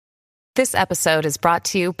This episode is brought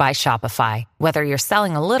to you by Shopify. Whether you're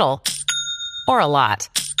selling a little or a lot,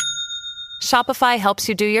 Shopify helps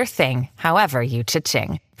you do your thing, however you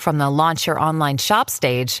cha-ching. From the launch your online shop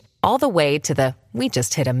stage, all the way to the we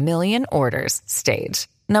just hit 1 million orders stage.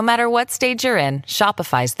 No matter what stage you're in,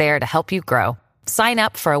 Shopify's there to help you grow. Sign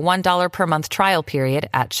up for a $1 per month trial period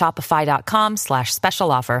at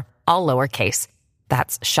shopify.com/special offer, all lowercase.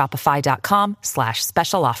 That's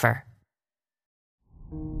shopify.com/special offer.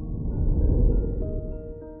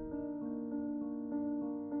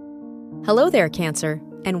 Hello there, Cancer,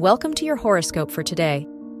 and welcome to your horoscope for today,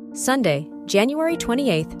 Sunday, January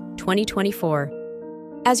 28th, 2024.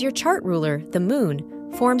 As your chart ruler, the Moon,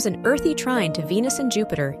 forms an earthy trine to Venus and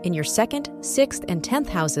Jupiter in your 2nd, 6th, and 10th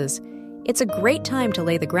houses, it's a great time to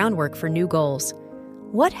lay the groundwork for new goals.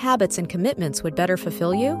 What habits and commitments would better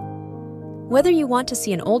fulfill you? Whether you want to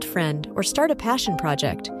see an old friend or start a passion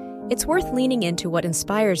project, it's worth leaning into what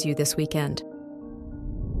inspires you this weekend.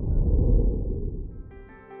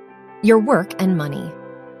 Your work and money.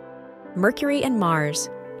 Mercury and Mars,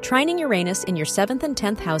 trining Uranus in your 7th and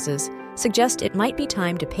 10th houses, suggest it might be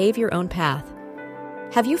time to pave your own path.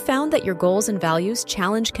 Have you found that your goals and values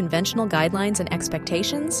challenge conventional guidelines and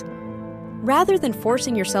expectations? Rather than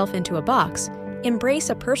forcing yourself into a box, embrace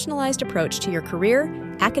a personalized approach to your career,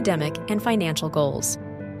 academic, and financial goals.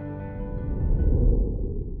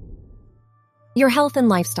 Your health and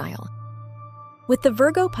lifestyle. With the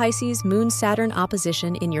Virgo-Pisces Moon-Saturn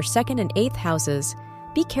opposition in your 2nd and 8th houses,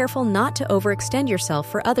 be careful not to overextend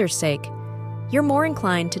yourself for others' sake. You're more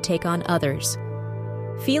inclined to take on others.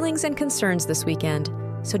 Feelings and concerns this weekend,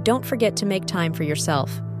 so don't forget to make time for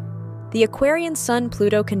yourself. The Aquarian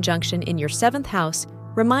Sun-Pluto conjunction in your 7th house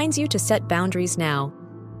reminds you to set boundaries now.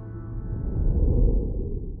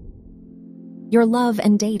 Your love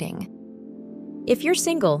and dating. If you're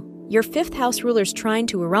single, your 5th house ruler's trine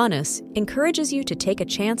to Uranus encourages you to take a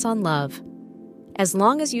chance on love. As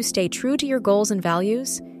long as you stay true to your goals and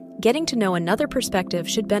values, getting to know another perspective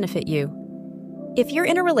should benefit you. If you're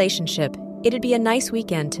in a relationship, it'd be a nice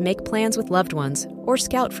weekend to make plans with loved ones or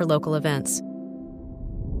scout for local events.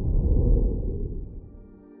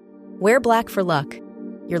 Wear black for luck.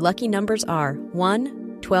 Your lucky numbers are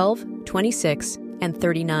 1, 12, 26, and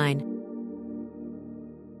 39.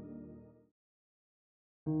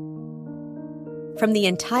 From the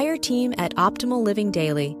entire team at Optimal Living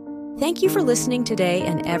Daily, thank you for listening today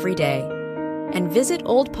and every day. And visit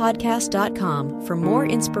oldpodcast.com for more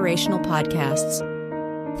inspirational podcasts.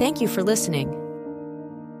 Thank you for listening.